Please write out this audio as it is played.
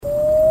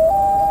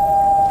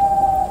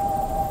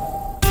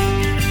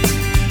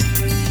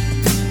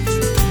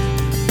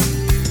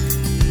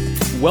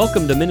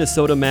Welcome to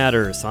Minnesota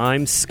Matters.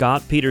 I'm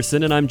Scott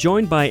Peterson, and I'm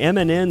joined by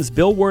MNN's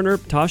Bill Werner,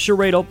 Tasha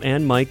Radel,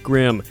 and Mike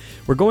Grimm.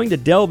 We're going to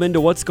delve into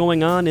what's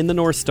going on in the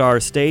North Star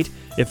State.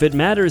 If it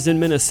matters in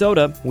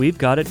Minnesota, we've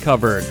got it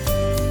covered.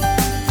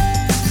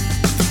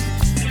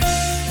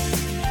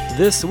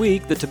 This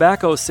week, the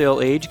tobacco sale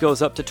age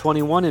goes up to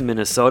 21 in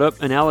Minnesota.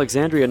 An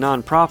Alexandria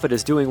nonprofit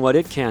is doing what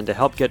it can to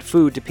help get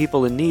food to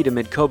people in need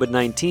amid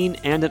COVID-19,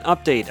 and an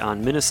update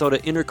on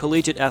Minnesota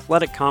Intercollegiate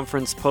Athletic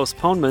Conference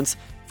postponements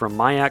from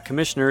MIAC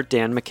Commissioner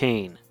Dan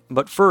McCain.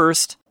 But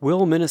first,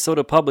 will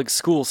Minnesota public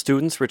school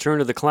students return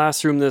to the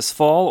classroom this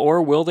fall,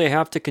 or will they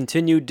have to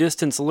continue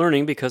distance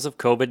learning because of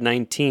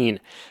COVID-19?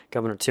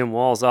 Governor Tim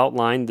Walz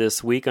outlined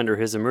this week under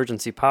his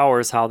emergency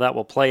powers how that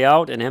will play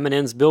out, and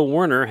MNN's Bill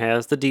Werner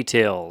has the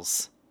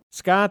details.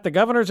 Scott, the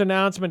governor's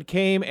announcement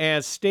came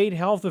as state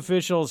health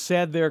officials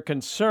said they're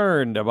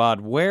concerned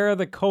about where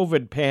the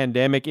COVID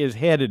pandemic is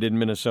headed in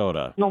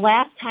Minnesota. The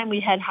last time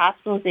we had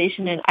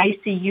hospitalization and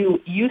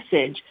ICU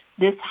usage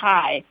this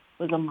high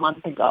was a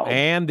month ago.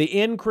 And the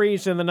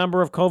increase in the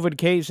number of COVID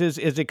cases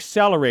is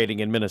accelerating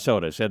in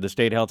Minnesota, said the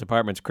state health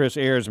department's Chris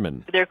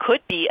Eiersman. There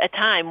could be a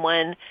time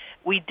when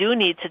we do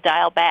need to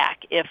dial back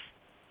if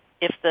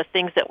the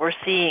things that we're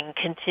seeing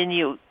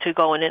continue to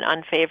go in an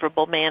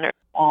unfavorable manner.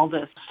 All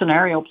the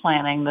scenario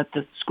planning that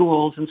the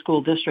schools and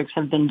school districts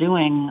have been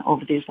doing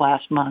over these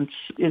last months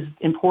is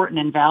important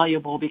and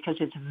valuable because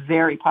it's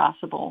very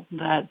possible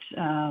that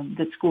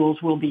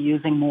schools will be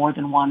using more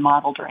than one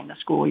model during the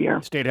school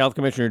year. State Health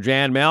Commissioner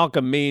Jan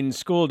Malcolm means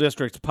school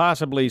districts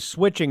possibly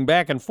switching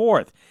back and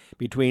forth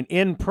between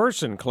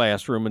in-person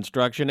classroom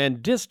instruction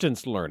and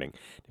distance learning,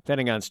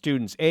 depending on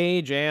students'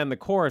 age and the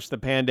course the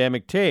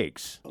pandemic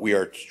takes. We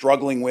are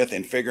struggling with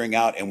and figuring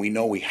out, and we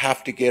know we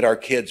have to get our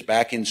kids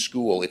back in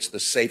school. It's the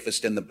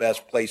safest and the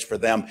best place for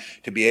them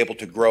to be able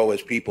to grow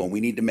as people, and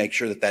we need to make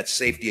sure that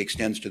safety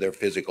extends to their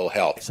physical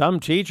health. Some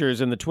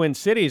teachers in the Twin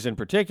Cities in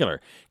particular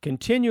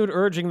continued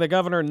urging the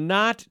governor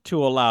not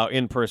to allow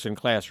in-person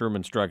classroom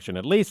instruction,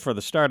 at least for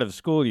the start of the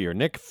school year.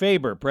 Nick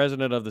Faber,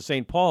 president of the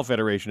St. Paul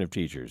Federation of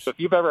Teachers. If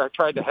you've ever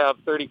tried to have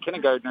 30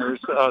 kindergartners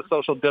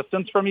social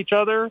distance from each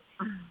other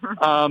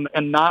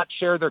and not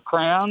share their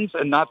crayons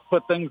and not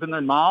put things in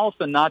their mouths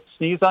and not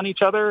sneeze on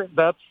each other,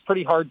 that's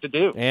pretty hard to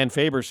do. And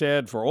Faber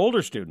said for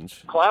older students,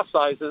 class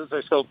sizes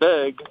are so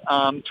big,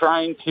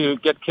 trying to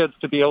get kids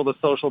to be able to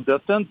social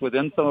distance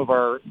within some of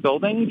our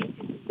buildings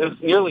is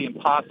nearly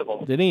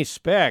impossible. Denise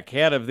Speck,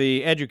 head of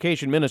the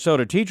Education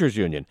Minnesota Teachers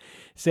Union,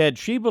 said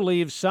she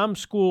believes some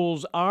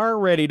schools are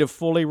ready to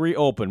fully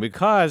reopen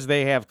because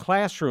they have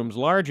classrooms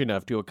large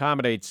enough to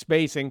accommodate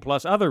spacing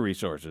plus other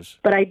resources.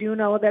 But I do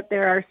know that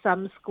there are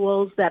some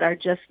schools that are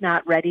just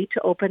not ready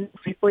to open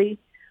safely.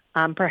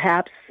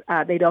 Perhaps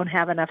they don't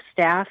have enough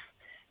staff.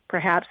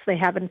 Perhaps they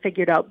haven't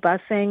figured out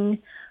busing.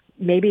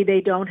 Maybe they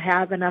don't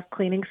have enough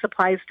cleaning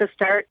supplies to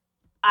start.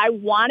 I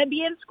want to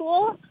be in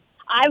school.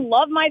 I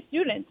love my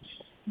students.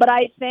 But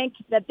I think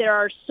that there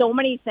are so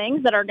many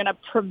things that are going to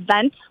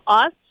prevent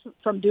us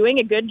from doing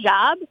a good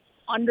job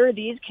under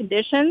these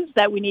conditions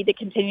that we need to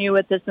continue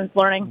with distance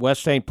learning.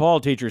 West St. Paul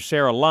teacher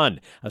Sarah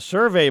Lund. A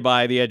survey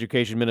by the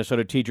Education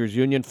Minnesota Teachers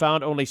Union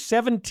found only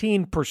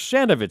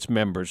 17% of its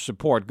members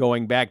support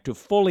going back to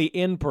fully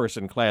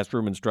in-person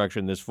classroom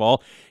instruction this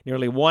fall.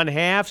 Nearly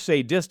one-half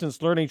say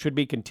distance learning should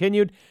be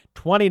continued.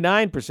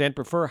 29%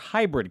 prefer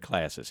hybrid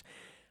classes.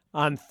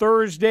 On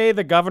Thursday,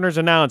 the governor's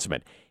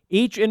announcement.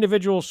 Each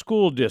individual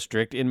school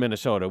district in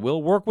Minnesota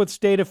will work with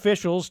state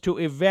officials to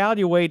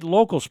evaluate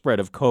local spread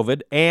of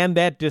COVID and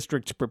that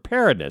district's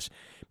preparedness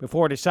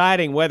before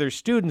deciding whether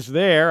students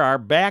there are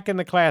back in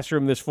the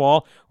classroom this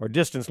fall or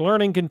distance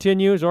learning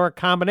continues or a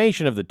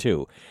combination of the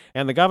two.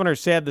 And the governor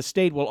said the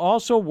state will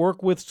also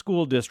work with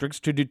school districts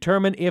to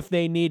determine if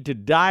they need to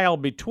dial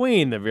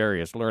between the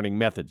various learning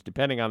methods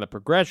depending on the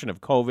progression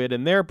of COVID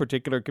in their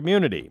particular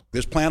community.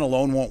 This plan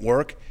alone won't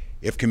work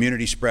if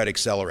community spread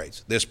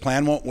accelerates. This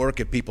plan won't work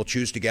if people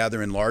choose to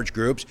gather in large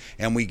groups,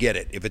 and we get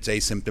it if it's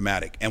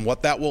asymptomatic. And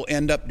what that will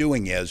end up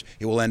doing is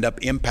it will end up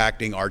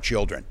impacting our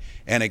children.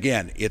 And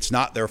again, it's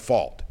not their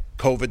fault.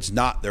 COVID's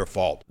not their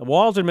fault. The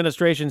Walz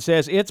administration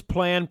says its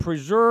plan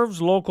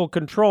preserves local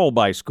control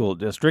by school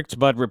districts,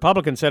 but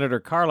Republican Senator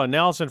Carla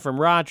Nelson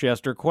from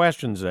Rochester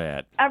questions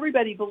that.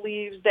 Everybody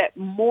believes that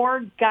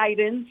more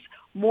guidance,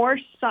 more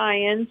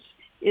science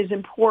is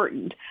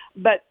important,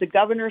 but the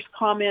governor's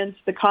comments,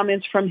 the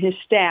comments from his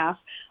staff,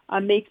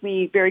 make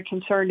me very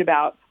concerned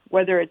about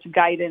whether it's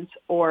guidance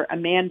or a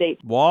mandate.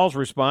 Walz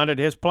responded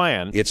his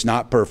plan. It's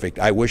not perfect.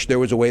 I wish there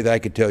was a way that I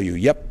could tell you,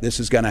 yep, this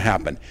is going to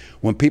happen.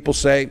 When people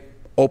say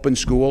open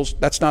schools,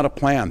 that's not a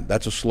plan.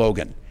 That's a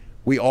slogan.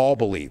 We all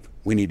believe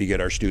we need to get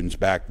our students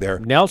back there.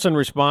 Nelson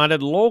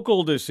responded,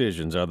 local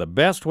decisions are the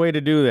best way to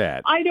do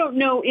that. I don't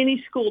know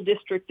any school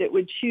district that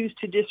would choose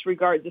to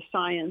disregard the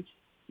science,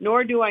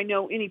 nor do I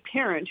know any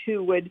parent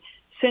who would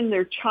send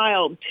their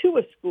child to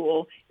a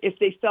school if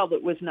they felt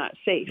it was not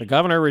safe. The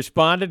governor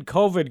responded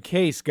COVID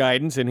case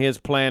guidance in his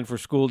plan for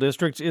school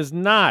districts is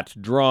not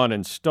drawn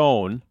in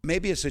stone.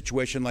 Maybe a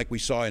situation like we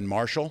saw in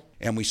Marshall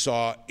and we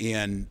saw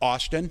in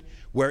Austin,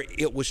 where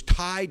it was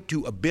tied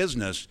to a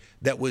business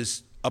that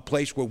was a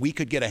place where we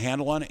could get a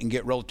handle on it and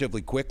get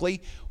relatively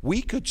quickly.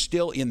 We could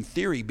still, in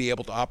theory, be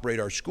able to operate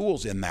our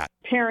schools in that.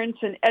 Parents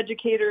and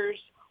educators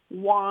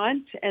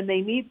want and they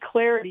need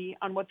clarity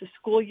on what the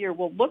school year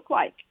will look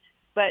like,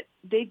 but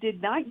they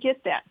did not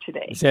get that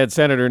today. Said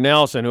Senator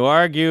Nelson, who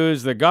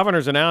argues the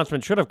governor's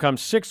announcement should have come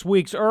 6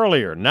 weeks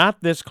earlier,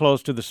 not this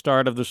close to the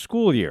start of the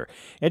school year.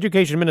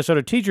 Education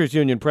Minnesota Teachers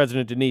Union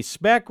President Denise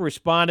Speck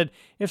responded,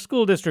 if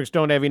school districts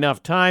don't have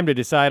enough time to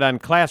decide on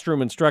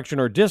classroom instruction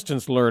or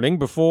distance learning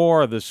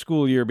before the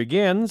school year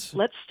begins,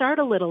 let's start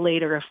a little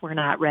later if we're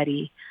not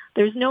ready.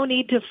 There's no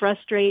need to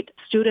frustrate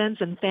students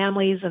and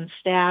families and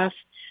staff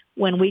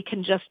when we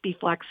can just be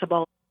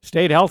flexible.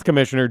 State Health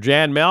Commissioner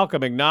Jan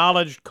Malcolm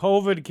acknowledged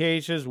COVID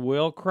cases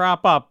will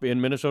crop up in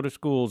Minnesota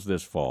schools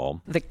this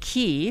fall. The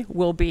key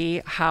will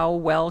be how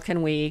well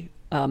can we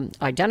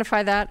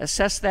identify that,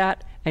 assess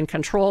that, and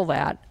control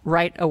that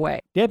right away.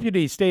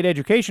 Deputy State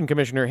Education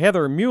Commissioner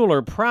Heather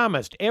Mueller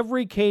promised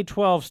every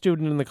K-12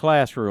 student in the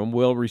classroom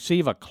will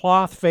receive a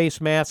cloth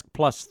face mask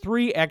plus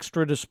 3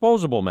 extra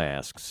disposable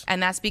masks.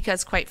 And that's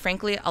because, quite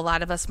frankly, a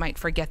lot of us might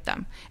forget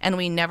them. And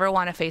we never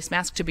want a face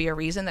mask to be a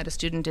reason that a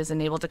student isn't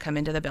able to come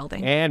into the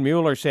building. And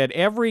Mueller said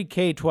every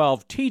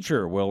K-12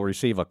 teacher will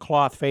receive a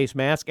cloth face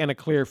mask and a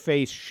clear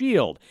face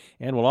shield,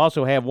 and will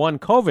also have 1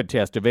 COVID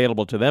test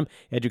available to them.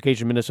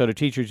 Education Minnesota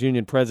Teachers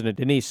Union President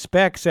Denise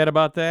Speck said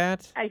about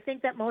that. I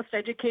think that most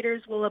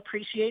educators will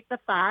appreciate the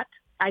thought.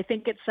 I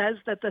think it says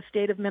that the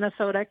state of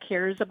Minnesota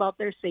cares about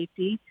their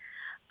safety.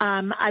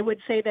 I would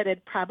say that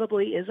it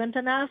probably isn't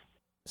enough.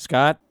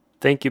 Scott?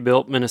 Thank you,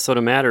 Bill.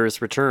 Minnesota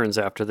Matters returns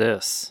after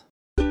this.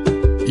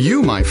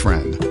 You, my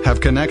friend,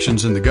 have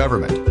connections in the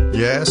government.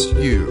 Yes,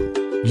 you.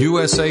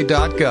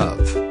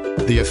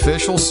 USA.gov, the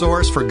official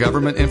source for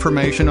government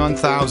information on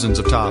thousands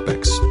of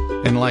topics.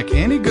 And like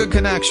any good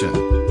connection,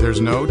 there's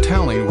no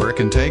telling where it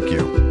can take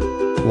you.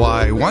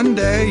 Why, one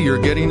day you're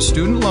getting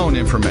student loan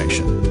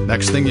information.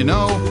 Next thing you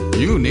know,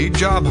 you need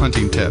job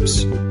hunting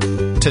tips.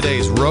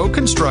 Today's road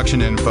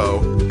construction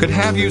info could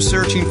have you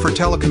searching for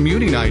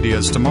telecommuting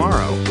ideas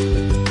tomorrow.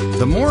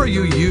 The more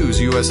you use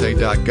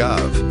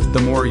USA.gov,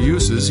 the more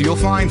uses you'll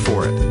find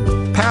for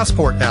it.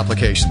 Passport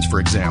applications,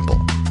 for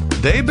example.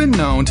 They've been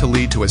known to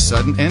lead to a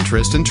sudden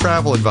interest in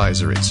travel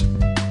advisories.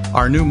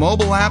 Our new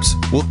mobile apps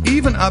will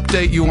even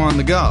update you on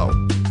the go.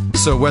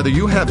 So whether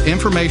you have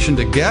information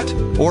to get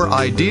or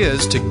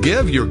ideas to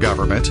give your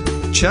government,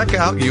 check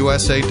out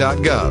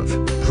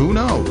USA.gov. Who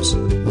knows?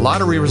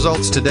 Lottery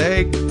results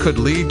today could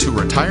lead to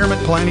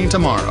retirement planning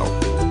tomorrow.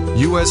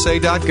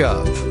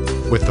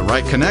 USA.gov. With the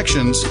right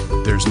connections,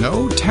 there's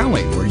no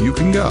telling where you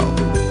can go.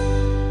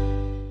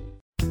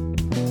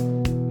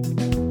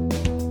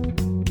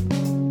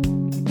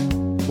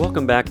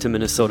 Welcome back to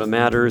Minnesota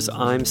Matters.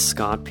 I'm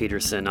Scott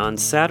Peterson. On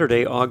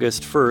Saturday,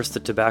 August 1st, the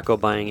tobacco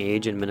buying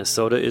age in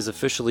Minnesota is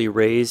officially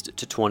raised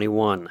to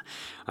 21.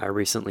 I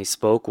recently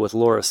spoke with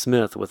Laura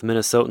Smith with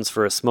Minnesotans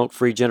for a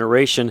Smoke-Free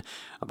Generation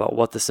about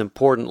what this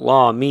important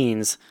law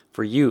means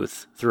for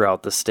youth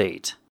throughout the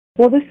state.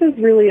 Well, this is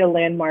really a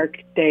landmark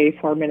day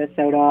for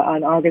Minnesota.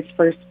 On August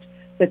 1st,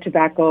 the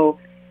tobacco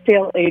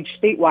sale age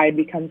statewide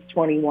becomes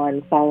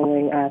 21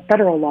 following a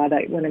federal law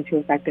that went into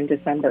effect in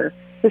December.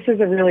 This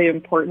is a really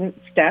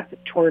important step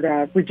toward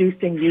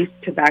reducing youth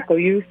tobacco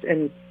use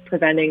and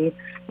preventing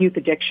youth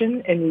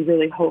addiction, and we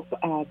really hope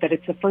that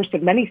it's the first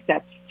of many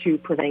steps to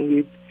preventing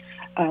youth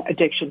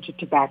addiction to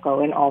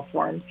tobacco in all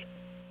forms.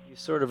 You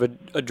sort of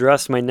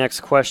addressed my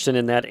next question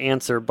in that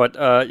answer, but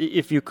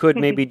if you could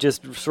maybe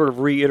just sort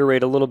of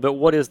reiterate a little bit,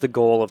 what is the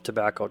goal of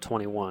Tobacco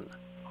 21?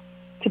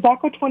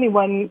 Tobacco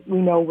 21, we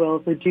know,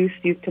 will reduce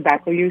youth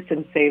tobacco use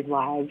and save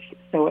lives.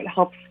 So it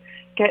helps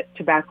get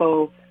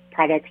tobacco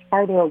products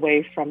farther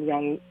away from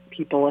young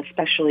people,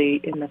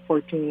 especially in the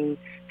 14,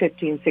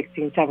 15,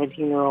 16,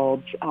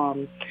 17-year-olds,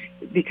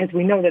 because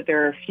we know that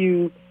there are a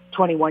few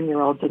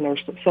 21-year-olds in their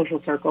social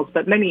circles,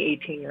 but many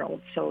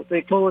 18-year-olds. So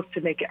the goal is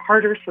to make it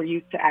harder for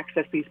youth to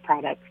access these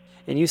products.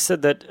 And you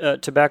said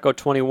that Tobacco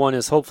 21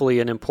 is hopefully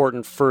an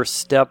important first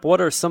step.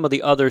 What are some of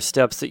the other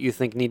steps that you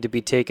think need to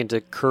be taken to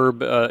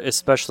curb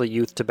especially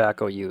youth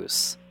tobacco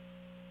use?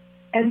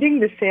 Ending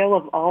the sale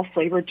of all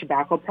flavored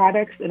tobacco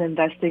products and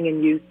investing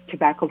in youth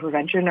tobacco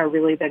prevention are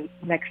really the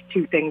next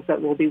two things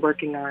that we'll be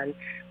working on.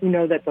 We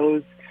know that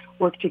those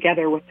work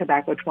together with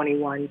Tobacco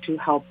 21 to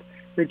help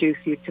reduce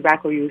youth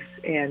tobacco use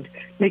and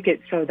make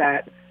it so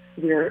that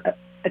we're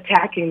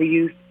attacking the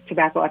youth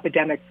tobacco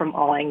epidemic from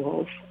all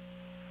angles.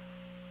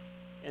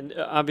 And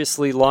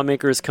obviously,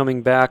 lawmakers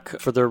coming back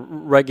for the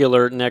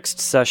regular next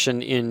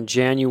session in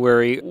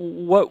January.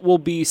 What will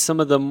be some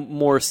of the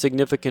more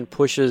significant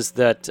pushes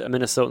that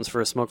Minnesotans for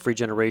a Smoke-Free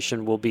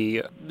Generation will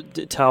be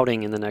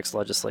touting in the next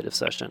legislative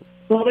session?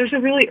 Well, there's a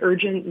really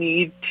urgent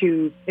need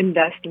to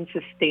invest in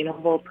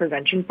sustainable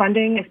prevention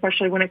funding,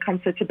 especially when it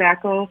comes to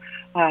tobacco.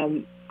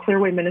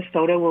 Clearway,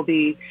 Minnesota will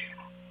be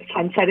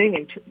sunsetting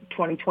in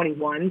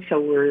 2021, so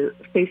we're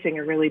facing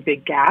a really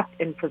big gap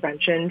in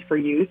prevention for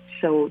youth.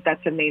 So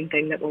that's the main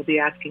thing that we'll be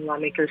asking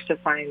lawmakers to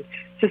find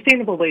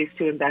sustainable ways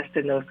to invest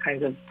in those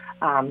kinds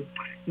of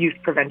youth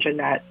prevention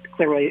that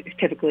Clearway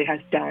typically has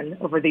done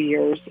over the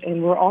years.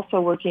 And we're also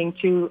working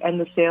to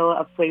end the sale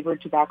of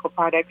flavored tobacco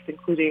products,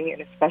 including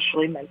and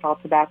especially menthol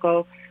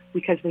tobacco,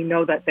 because we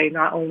know that they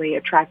not only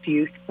attract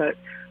youth, but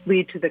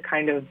lead to the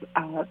kind of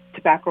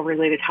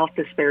tobacco-related health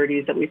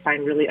disparities that we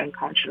find really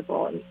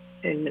unconscionable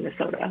in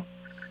Minnesota.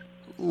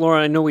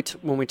 Laura, I know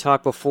when we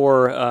talked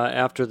before,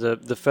 after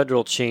the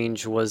federal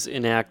change was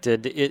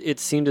enacted, it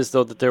seemed as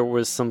though that there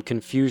was some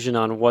confusion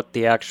on what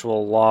the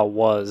actual law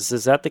was.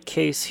 Is that the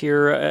case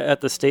here at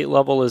the state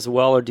level as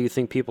well, or do you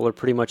think people are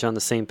pretty much on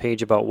the same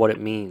page about what it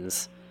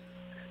means?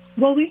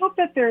 Well, we hope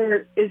that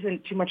there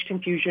isn't too much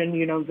confusion.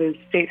 You know, the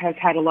state has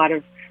had a lot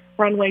of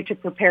runway to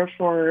prepare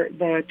for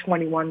the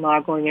 21 law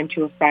going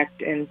into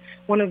effect, and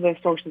one of the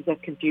sources of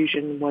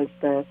confusion was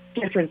the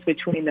difference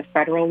between the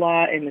federal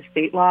law and the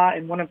state law,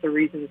 and one of the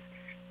reasons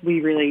we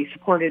really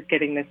supported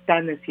getting this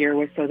done this year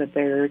was so that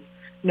there's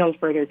no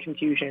further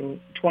confusion.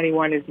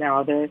 21 is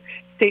now the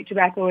state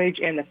tobacco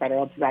age and the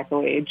federal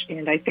tobacco age,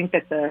 and I think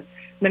that the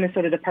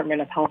Minnesota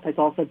Department of Health has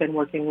also been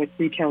working with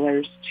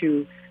retailers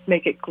to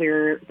make it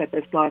clear that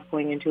this law is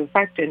going into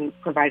effect and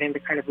providing the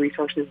kind of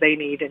resources they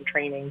need and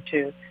training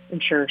to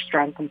ensure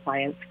strong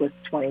compliance with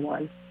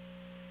 21.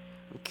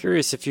 I'm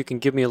curious if you can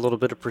give me a little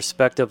bit of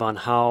perspective on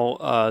how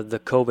the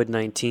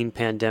COVID-19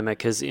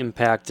 pandemic has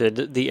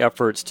impacted the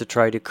efforts to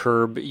try to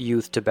curb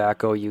youth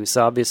tobacco use.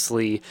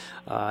 Obviously,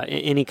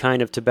 any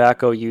kind of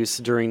tobacco use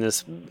during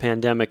this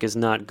pandemic is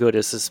not good.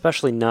 It's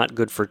especially not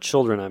good for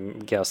children, I'm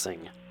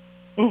guessing.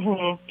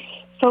 Mm-hmm.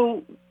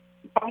 So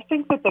I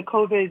think that the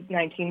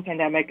COVID-19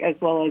 pandemic, as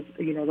well as,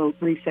 you know, the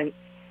recent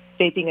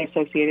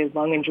vaping-associated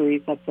lung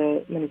injuries that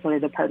the Minnesota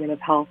Department of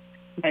Health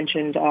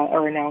mentioned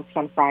or announced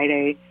on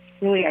Friday,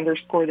 really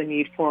underscore the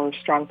need for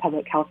strong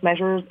public health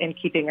measures in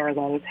keeping our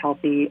lungs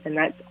healthy, and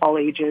that's all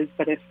ages,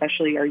 but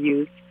especially our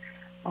youth.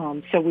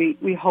 So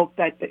we hope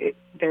that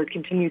there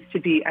continues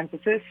to be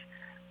emphasis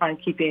on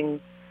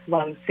keeping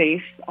lungs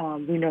safe.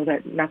 We know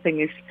that nothing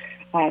is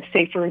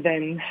safer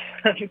than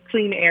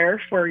clean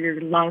air for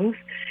your lungs,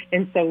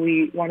 and so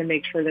we want to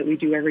make sure that we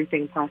do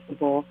everything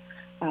possible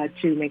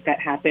to make that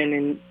happen.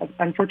 And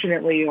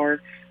unfortunately, or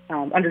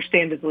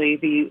understandably,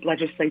 the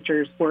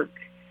legislature's work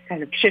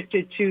kind of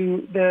shifted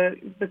to the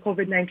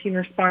COVID-19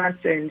 response,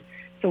 and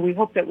so we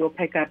hope that we'll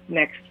pick up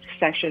next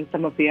session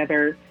some of the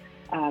other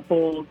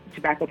bold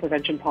tobacco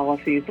prevention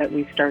policies that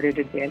we started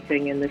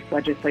advancing in this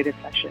legislative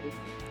session.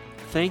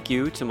 Thank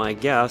you to my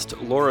guest,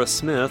 Laura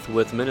Smith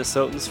with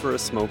Minnesotans for a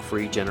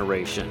Smoke-Free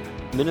Generation.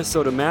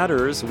 Minnesota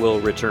Matters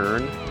will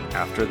return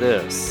after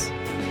this.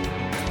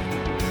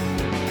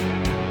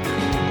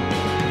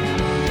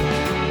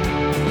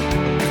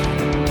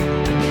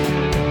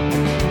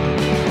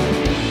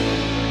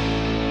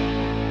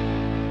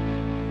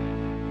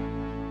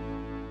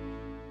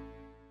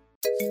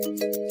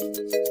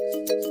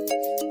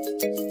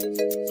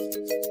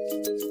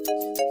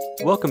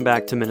 Welcome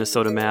back to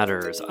Minnesota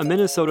Matters, a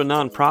Minnesota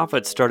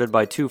nonprofit started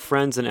by two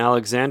friends in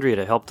Alexandria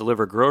to help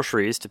deliver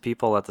groceries to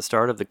people at the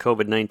start of the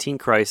COVID-19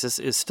 crisis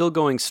is still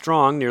going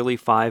strong nearly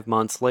 5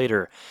 months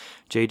later.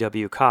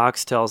 J.W.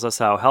 Cox tells us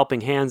how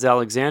Helping Hands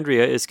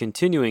Alexandria is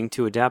continuing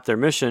to adapt their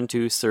mission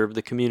to serve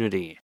the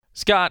community.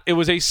 Scott, it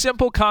was a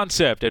simple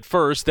concept at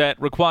first that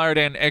required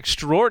an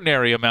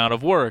extraordinary amount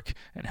of work,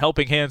 and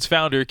Helping Hands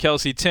founder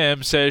Kelsey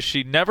Tim says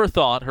she never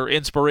thought her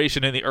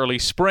inspiration in the early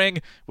spring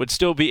would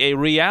still be a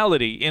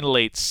reality in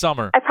late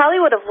summer. I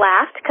probably would have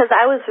laughed because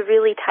I was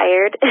really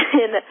tired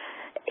in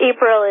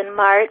April and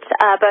March,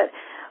 but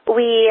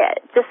we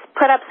just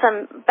put up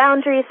some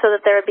boundaries so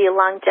that there would be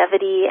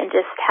longevity and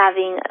just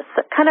having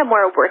kind of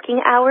more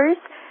working hours.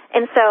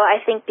 And so I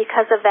think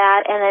because of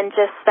that, and then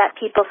just that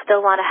people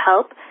still want to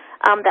help,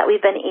 that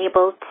we've been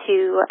able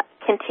to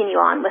continue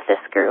on with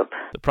this group.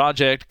 The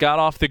project got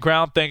off the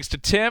ground thanks to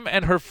Tim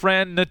and her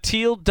friend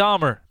Natil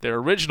Dahmer.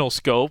 Their original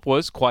scope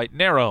was quite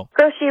narrow.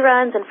 Grocery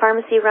runs and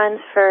pharmacy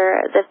runs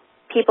for the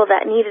people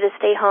that needed to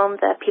stay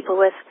home, the people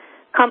with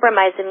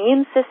compromised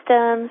immune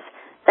systems,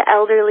 the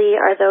elderly,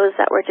 are those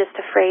that were just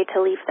afraid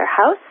to leave their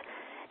house.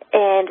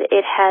 And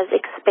it has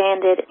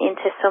expanded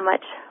into so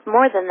much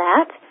more than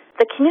that.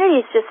 The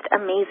community is just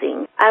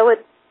amazing. I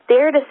would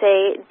dare to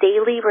say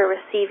daily we're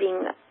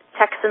receiving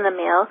checks in the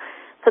mail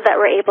so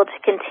that we're able to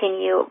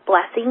continue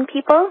blessing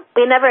people.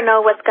 We never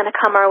know what's going to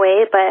come our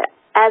way, but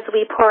as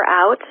we pour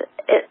out,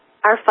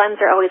 our funds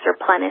are always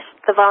replenished.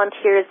 The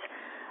volunteers,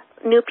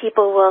 new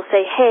people will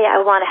say, hey,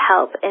 I want to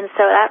help. And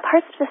so that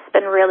part's just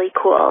been really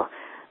cool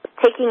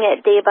taking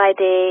it day by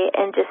day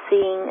and just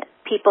seeing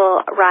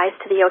people rise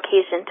to the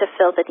occasion to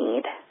fill the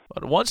need.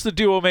 But once the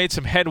duo made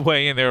some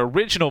headway in their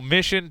original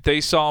mission,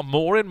 they saw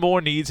more and more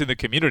needs in the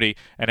community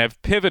and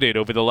have pivoted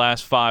over the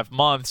last 5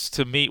 months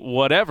to meet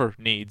whatever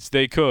needs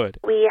they could.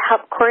 We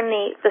helped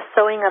coordinate the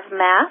sewing of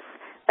masks.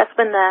 That's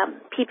when the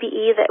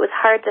PPE that was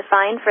hard to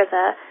find for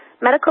the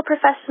medical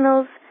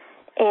professionals.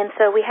 And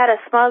so we had a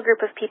small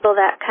group of people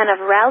that kind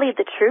of rallied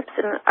the troops,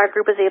 and our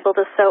group was able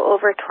to sew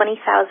over 20,000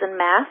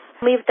 masks.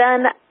 We've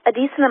done a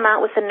decent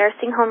amount with the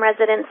nursing home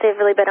residents. They've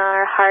really been on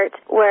our heart,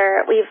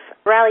 where we've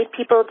rallied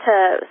people to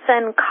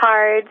send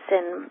cards,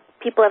 and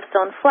people have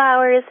sewn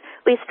flowers.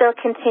 We still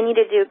continue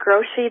to do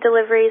grocery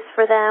deliveries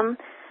for them.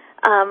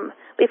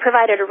 We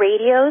provided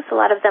radios. A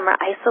lot of them are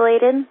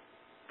isolated,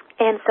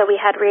 and so we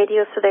had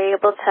radios so they're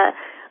able to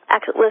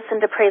actually listen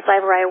to Praise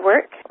Live where I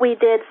work. We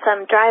did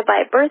some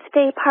drive-by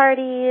birthday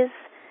parties.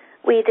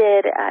 We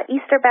did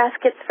Easter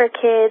baskets for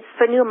kids.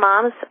 For new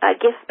moms,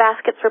 gift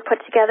baskets were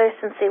put together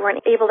since they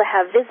weren't able to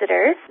have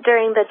visitors.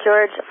 During the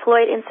George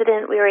Floyd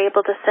incident, we were able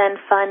to send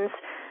funds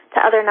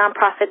to other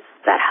nonprofits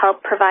that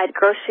help provide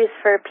groceries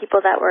for people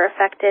that were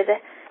affected.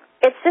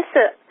 It's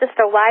just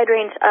a wide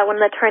range. When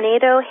the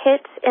tornado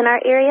hit in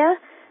our area,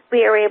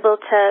 we were able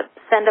to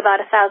send about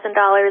 $1,000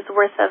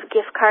 worth of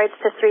gift cards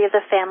to 3 of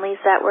the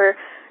families that were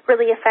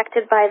really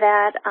affected by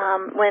that.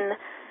 When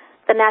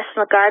the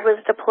National Guard was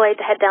deployed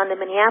to head down to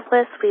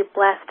Minneapolis, we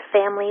blessed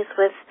families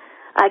with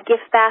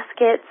gift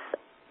baskets.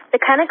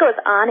 It kind of goes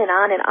on and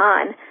on and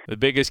on. The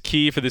biggest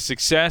key for the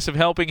success of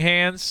Helping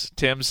Hands,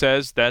 Tim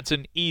says that's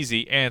an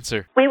easy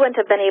answer. We wouldn't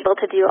have been able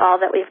to do all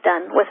that we've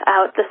done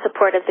without the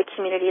support of the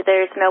community.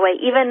 There's no way.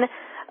 Even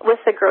with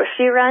the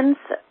grocery runs,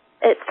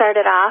 it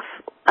started off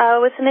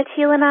with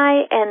Natil and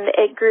I, and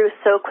it grew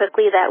so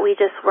quickly that we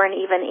just weren't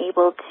even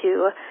able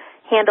to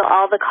handle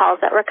all the calls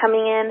that were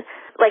coming in.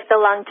 Like the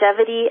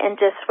longevity and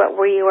just what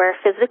we were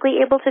physically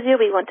able to do,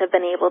 we wouldn't have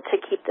been able to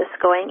keep this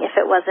going if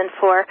it wasn't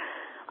for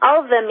all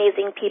of the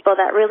amazing people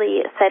that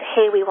really said,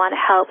 hey, we want to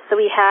help. So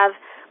we have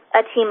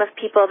a team of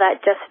people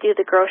that just do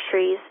the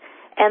groceries,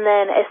 and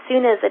then as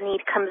soon as a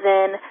need comes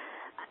in,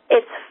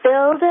 it's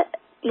filled,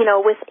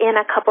 within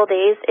a couple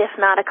days, if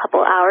not a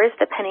couple hours,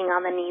 depending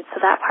on the need.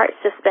 So that part's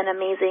just been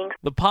amazing.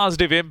 The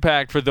positive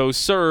impact for those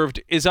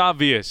served is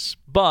obvious,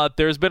 but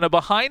there's been a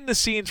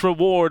behind-the-scenes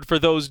reward for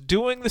those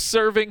doing the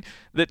serving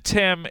that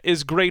Tim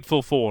is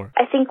grateful for.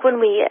 I think when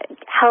we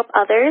help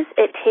others,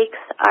 it takes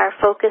our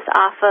focus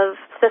off of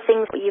the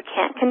things that you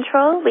can't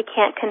control. We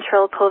can't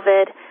control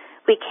COVID.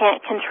 We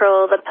can't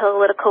control the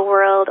political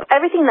world.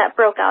 Everything that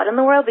broke out in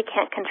the world, we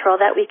can't control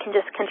that. We can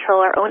just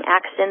control our own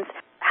actions.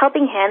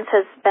 Helping Hands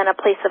has been a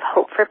place of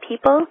hope for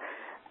people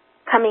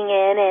coming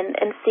in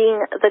and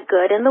seeing the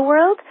good in the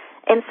world.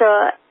 And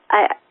so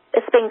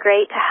it's been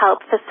great to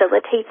help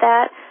facilitate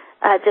that,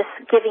 just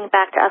giving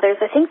back to others.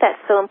 I think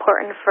that's so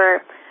important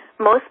for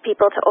most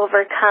people to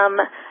overcome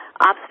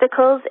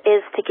obstacles,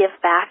 is to give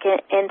back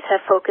and to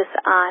focus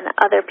on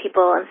other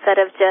people instead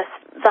of just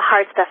the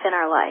hard stuff in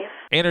our life.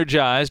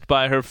 Energized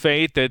by her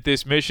faith that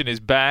this mission is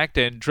backed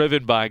and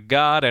driven by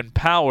God and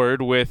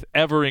powered with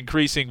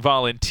ever-increasing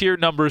volunteer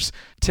numbers,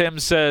 Tim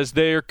says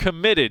they're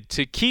committed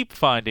to keep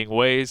finding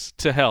ways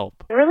to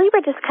help. Really,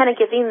 we're just kind of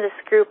giving this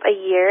group a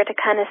year to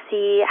kind of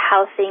see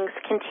how things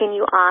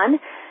continue on.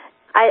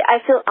 I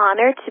feel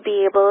honored to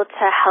be able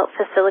to help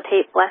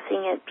facilitate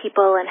blessing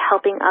people and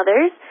helping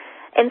others.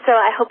 And so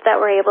I hope that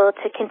we're able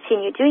to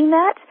continue doing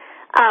that.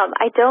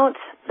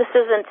 This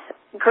isn't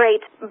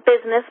great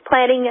business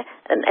planning,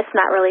 and it's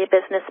not really a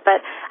business,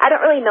 but I don't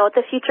really know what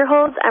the future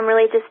holds. I'm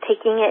really just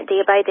taking it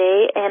day by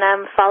day, and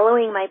I'm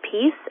following my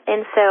peace.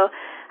 And so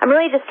I'm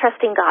really just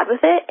trusting God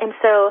with it. And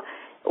so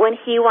when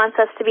He wants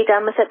us to be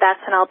done with it, that's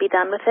when I'll be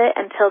done with it.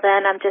 Until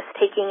then, I'm just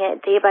taking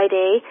it day by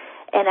day,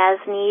 and as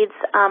needs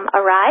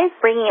arise,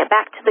 bringing it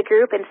back to the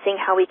group and seeing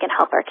how we can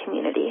help our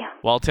community.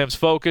 While Tim's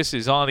focus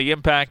is on the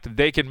impact that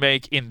they can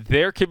make in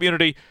their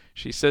community,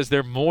 she says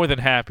they're more than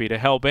happy to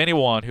help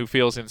anyone who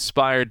feels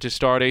inspired to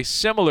start a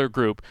similar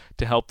group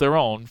to help their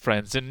own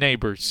friends and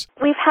neighbors.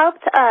 We've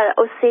helped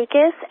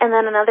Osakis and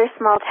then another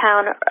small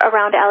town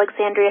around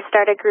Alexandria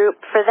start a group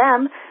for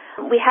them.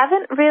 We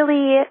haven't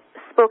really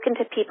spoken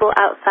to people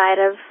outside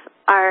of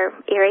our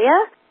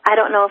area. I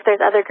don't know if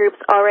there's other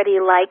groups already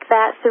like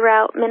that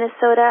throughout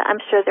Minnesota. I'm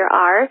sure there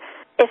are.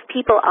 If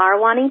people are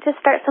wanting to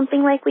start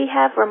something like we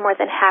have, we're more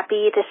than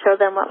happy to show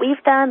them what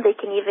we've done. They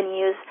can even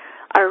use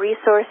our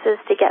resources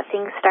to get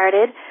things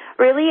started.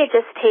 Really, it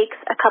just takes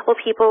a couple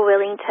people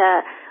willing to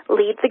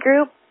lead the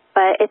group,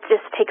 but it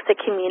just takes a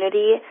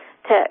community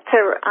to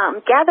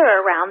gather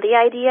around the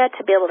idea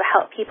to be able to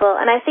help people.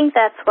 And I think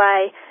that's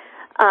why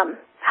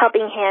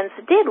Helping Hands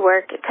did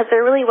work, because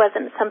there really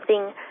wasn't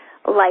something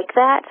like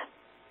that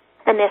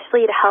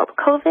initially to help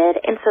COVID,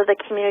 and so the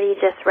community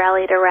just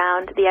rallied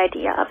around the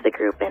idea of the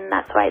group, and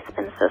that's why it's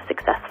been so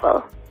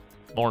successful.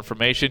 More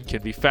information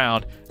can be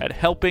found at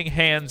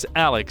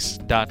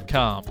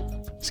helpinghandsalex.com.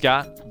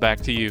 Scott, back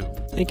to you.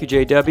 Thank you,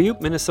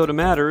 JW. Minnesota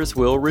Matters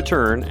will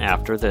return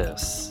after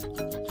this.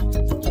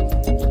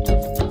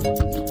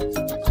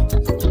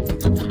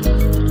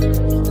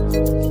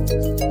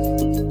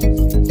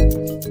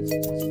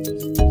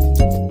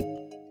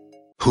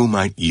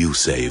 might you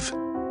save?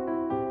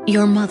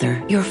 Your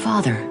mother, your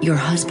father, your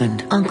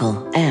husband,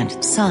 uncle,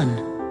 aunt,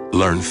 son.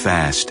 Learn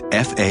FAST,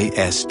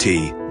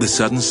 F-A-S-T, the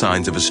sudden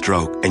signs of a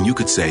stroke, and you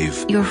could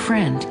save your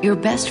friend, your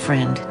best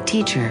friend,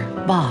 teacher,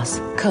 boss,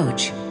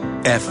 coach.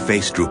 F,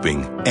 face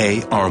drooping.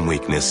 A, arm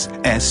weakness.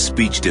 S,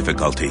 speech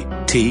difficulty.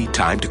 T,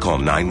 time to call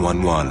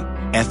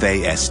 911.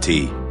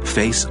 F-A-S-T,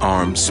 face,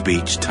 arm,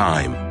 speech,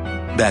 time.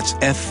 That's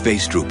F,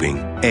 face drooping.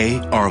 A,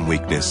 arm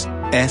weakness.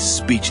 S,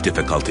 speech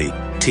difficulty.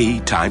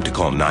 T, time to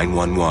call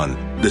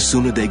 911. The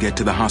sooner they get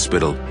to the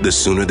hospital, the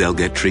sooner they'll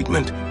get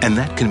treatment. And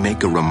that can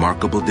make a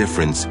remarkable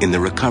difference in the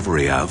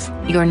recovery of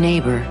your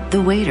neighbor,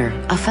 the waiter,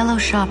 a fellow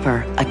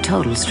shopper, a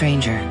total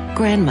stranger,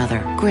 grandmother,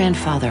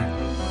 grandfather.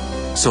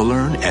 So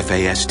learn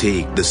FAST,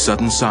 the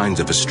sudden signs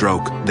of a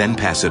stroke, then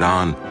pass it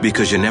on,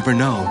 because you never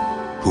know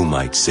who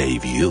might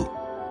save you.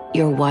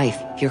 Your wife,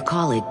 your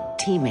colleague,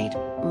 teammate,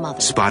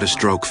 mother. Spot a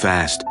stroke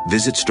fast.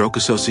 Visit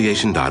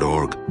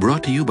strokeassociation.org.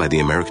 Brought to you by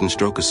the American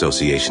Stroke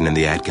Association and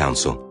the Ad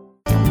Council.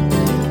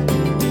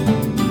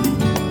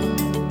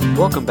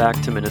 Welcome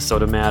back to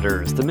Minnesota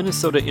Matters. The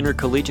Minnesota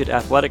Intercollegiate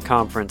Athletic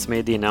Conference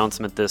made the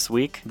announcement this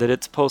week that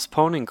it's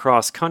postponing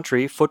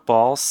cross-country,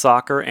 football,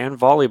 soccer, and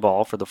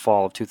volleyball for the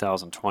fall of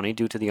 2020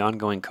 due to the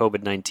ongoing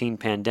COVID-19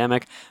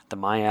 pandemic. The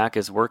MIAC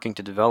is working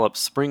to develop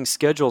spring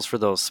schedules for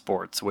those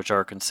sports, which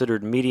are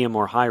considered medium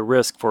or high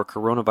risk for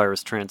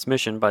coronavirus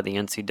transmission by the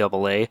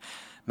NCAA.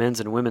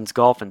 Men's and women's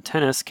golf and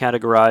tennis,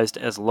 categorized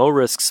as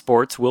low-risk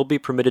sports, will be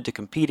permitted to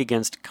compete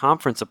against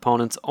conference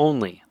opponents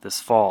only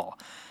this fall.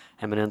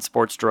 MNN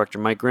Sports Director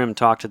Mike Grimm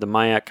talked to the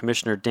MIAC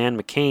Commissioner Dan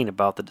McCain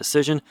about the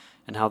decision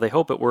and how they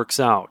hope it works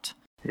out.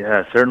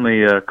 Yeah,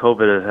 certainly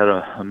COVID has had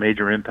a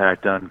major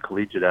impact on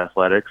collegiate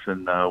athletics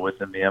and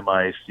within the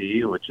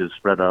MIAC, which is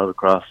spread out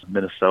across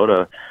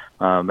Minnesota,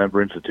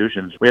 member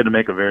institutions. We had to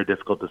make a very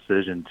difficult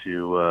decision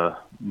to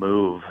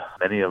move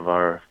many of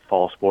our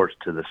fall sports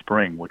to the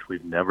spring, which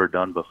we've never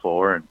done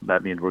before. And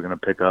that means we're going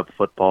to pick up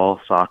football,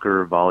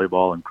 soccer,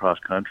 volleyball, and cross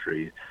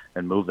country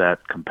and move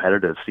that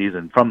competitive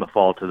season from the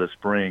fall to the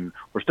spring.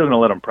 We're still going to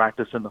let them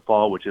practice in the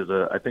fall, which is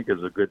I think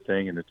is a good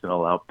thing, and it's going to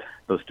allow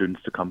those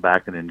students to come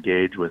back and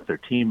engage with their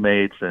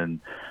teammates and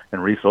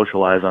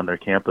re-socialize on their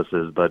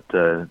campuses. But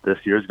this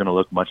year is going to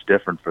look much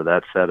different for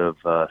that set of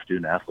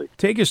student athletes.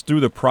 Take us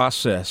through the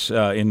process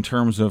in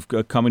terms of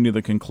coming to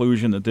the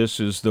conclusion that this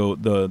is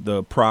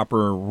the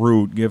proper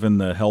route given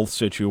the health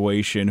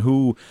situation.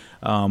 Who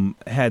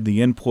had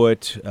the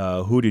input?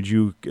 Who did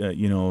you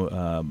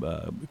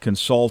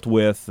consult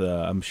with?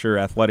 I'm sure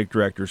athletic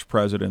directors,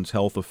 presidents,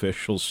 health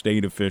officials,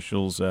 state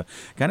officials.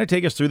 Kind of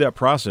take us through that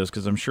process,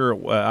 because I'm sure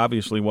it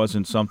obviously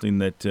wasn't something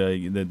that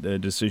the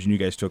decision you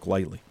guys took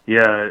lightly.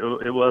 Yeah,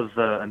 it was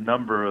a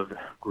number of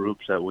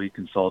groups that we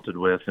consulted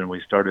with, and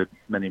we started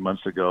many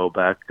months ago,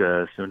 back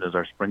as soon as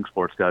our spring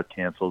sports got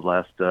canceled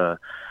last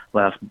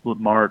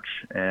March,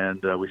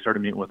 and we started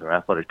meeting with our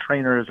athletic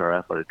trainers, our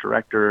athletic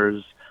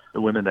directors,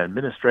 the women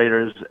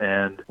administrators,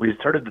 and we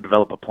started to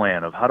develop a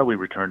plan of how do we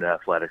return to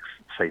athletics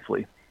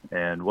safely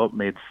and what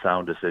made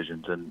sound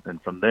decisions. And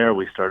from there,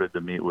 we started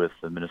to meet with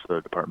the Minnesota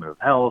Department of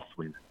Health.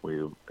 We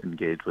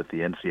engaged with the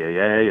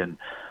NCAA, and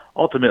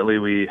ultimately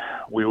we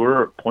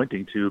were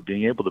pointing to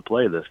being able to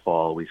play this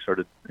fall. We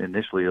started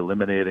initially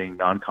eliminating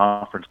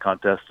non-conference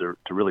contests to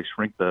really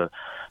shrink the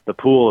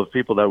pool of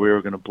people that we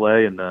were going to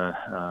play, and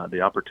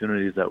the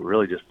opportunities that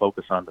really just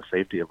focus on the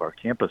safety of our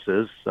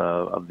campuses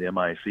of the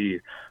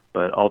MIAC.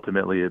 But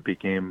ultimately, it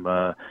became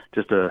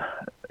just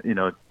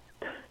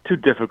too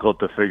difficult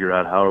to figure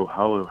out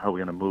how we're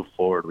going to move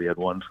forward. We had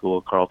one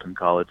school, Carleton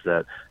College,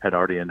 that had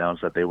already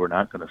announced that they were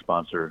not going to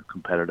sponsor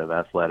competitive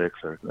athletics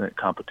or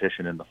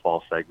competition in the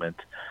fall segment.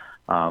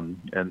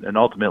 And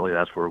ultimately,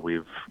 that's where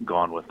we've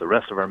gone with the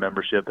rest of our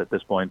membership at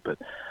this point. But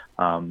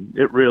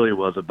it really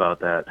was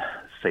about that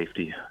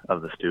safety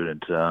of the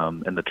student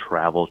and the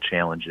travel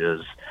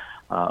challenges,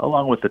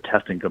 along with the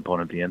testing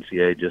component. The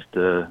NCAA just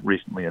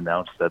recently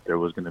announced that there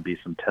was going to be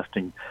some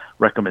testing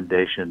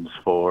recommendations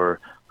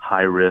for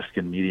high-risk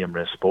and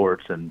medium-risk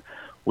sports, and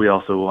we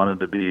also wanted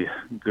to be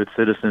good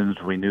citizens.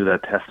 We knew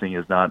that testing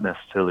is not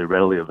necessarily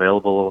readily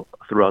available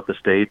throughout the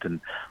state,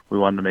 and we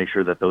wanted to make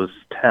sure that those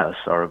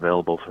tests are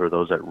available for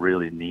those that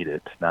really need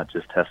it, not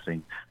just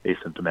testing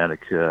asymptomatic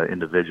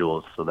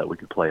individuals so that we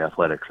could play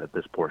athletics at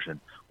this portion.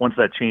 Once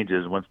that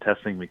changes, once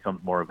testing becomes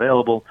more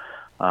available,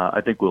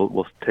 I think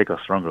we'll take a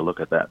stronger look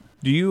at that.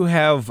 Do you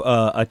have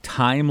a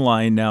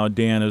timeline now,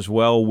 Dan, as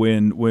well,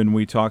 when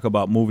we talk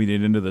about moving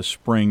it into the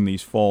spring,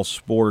 these fall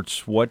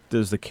sports? What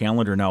does the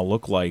calendar now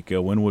look like?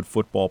 When would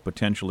football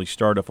potentially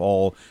start if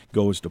all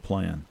goes to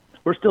plan?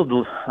 We're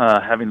still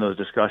having those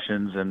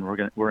discussions, and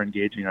we're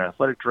engaging our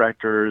athletic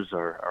directors,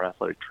 our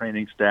athletic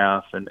training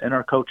staff, and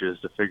our coaches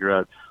to figure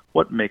out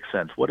what makes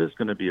sense. What is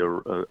going to be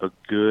a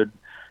good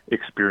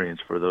experience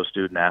for those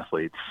student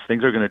athletes?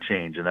 Things are going to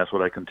change, and that's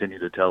what I continue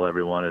to tell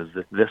everyone, is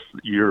that this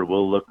year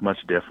will look much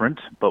different,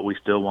 but we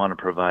still want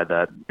to provide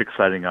that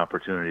exciting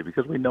opportunity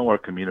because we know our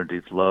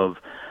communities love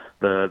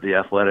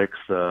the athletics,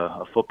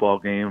 a football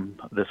game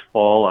this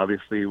fall.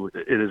 Obviously,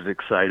 it is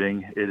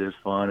exciting. It is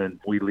fun, and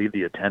we lead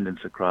the attendance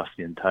across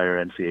the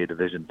entire NCAA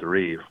Division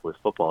III with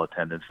football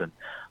attendance. And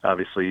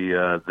obviously,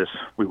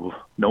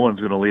 no one's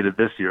going to lead it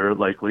this year,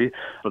 likely,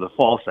 for the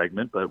fall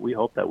segment. But we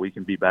hope that we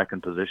can be back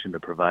in position to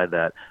provide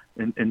that.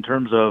 In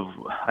terms of,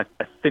 I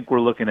think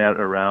we're looking at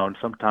around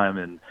sometime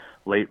in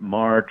late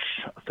March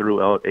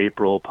throughout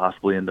April,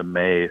 possibly into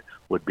May,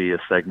 would be a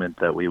segment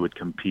that we would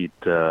compete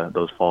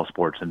those fall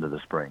sports into the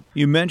spring.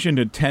 You mentioned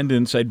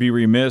attendance. I'd be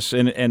remiss,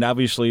 and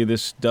obviously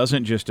this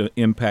doesn't just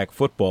impact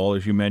football,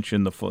 as you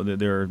mentioned.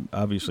 There are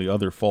obviously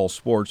other fall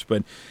sports,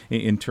 but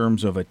in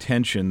terms of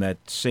attention,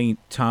 that St.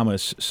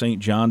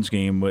 John's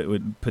game,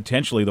 would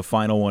potentially the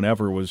final one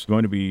ever, was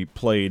going to be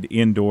played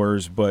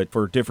indoors, but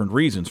for different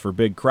reasons, for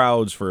big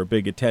crowds, for a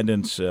big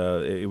attendance,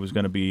 it was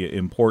going to be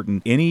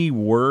important. Any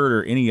word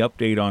or any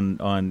update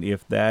on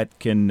if that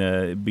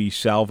can be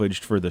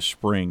salvaged for the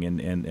spring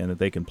and that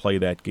they can play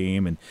that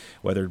game, and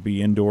whether it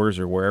be indoors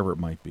or wherever it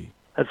might be?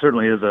 That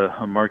certainly is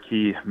a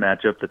marquee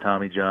matchup, the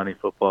Tommy Johnny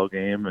football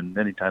game, and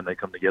anytime they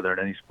come together in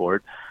any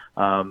sport.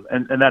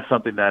 And that's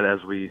something that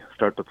as we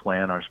start to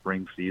plan our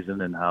spring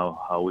season and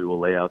how we will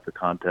lay out the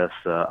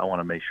contests, I want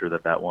to make sure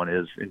that one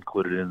is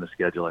included in the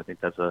schedule. I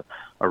think that's a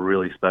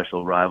really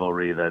special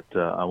rivalry that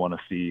I want to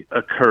see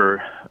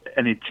occur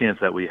any chance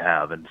that we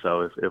have. And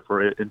so if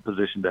we're in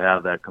position to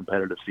have that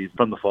competitive season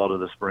from the fall to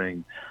the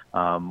spring,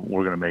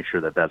 we're going to make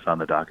sure that that's on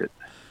the docket.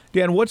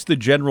 Dan, what's the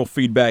general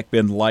feedback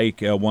been like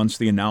once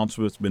the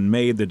announcement's been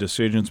made, the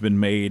decision's been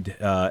made?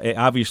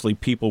 Obviously,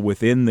 people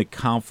within the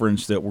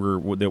conference that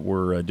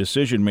were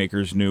decision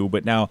makers knew,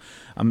 but now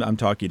I'm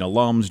talking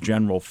alums,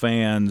 general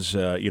fans,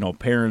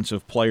 parents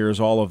of players,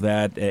 all of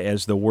that.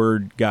 As the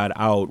word got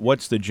out,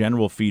 what's the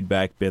general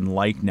feedback been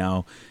like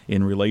now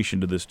in relation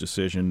to this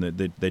decision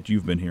that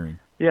you've been hearing?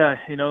 Yeah,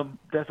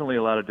 definitely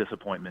a lot of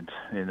disappointment.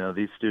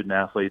 These student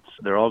athletes,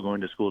 they're all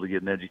going to school to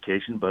get an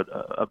education, but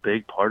a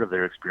big part of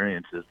their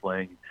experience is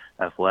playing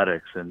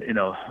athletics. And,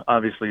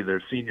 obviously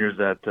there's seniors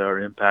that are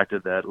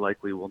impacted that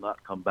likely will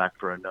not come back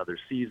for another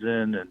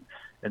season.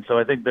 And so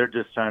I think they're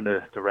just trying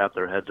to wrap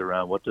their heads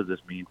around what does this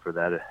mean for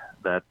that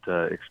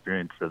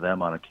experience for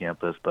them on a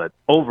campus. But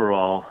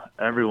overall,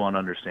 everyone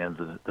understands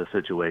the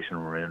situation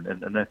we're in,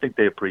 and I think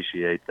they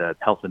appreciate that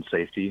health and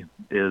safety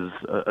is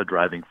a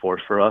driving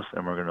force for us,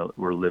 and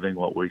we're living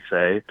what we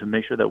say to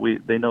make sure that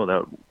they know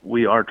that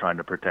we are trying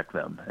to protect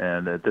them.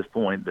 And at this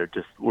point,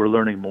 we're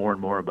learning more and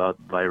more about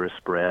virus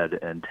spread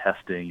and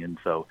testing, and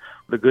so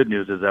the good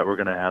news is that we're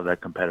going to have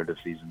that competitive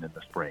season in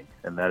the spring,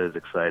 and that is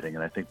exciting,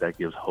 and I think that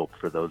gives hope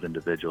for those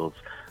individuals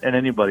and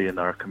anybody in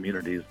our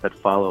communities that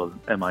follow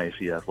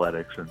MIAC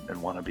athletics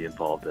and want to be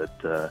involved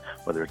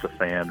whether it's a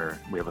fan or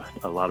we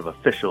have a lot of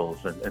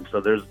officials, and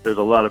so there's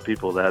a lot of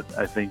people that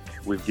I think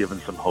we've given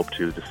some hope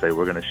to say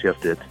we're going to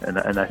shift it, and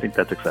I think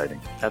that's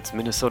exciting. That's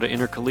Minnesota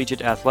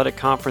Intercollegiate Athletic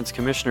Conference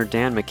Commissioner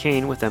Dan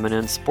McCain with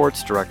MNN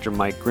Sports Director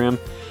Mike Grimm.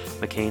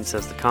 McCain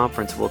says the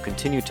conference will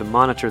continue to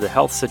monitor the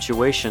health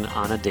situation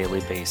on a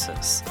daily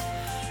basis.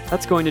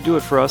 That's going to do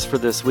it for us for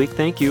this week.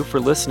 Thank you for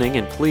listening,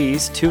 and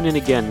please tune in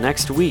again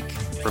next week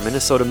for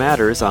Minnesota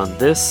Matters on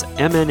this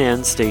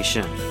MNN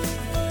station.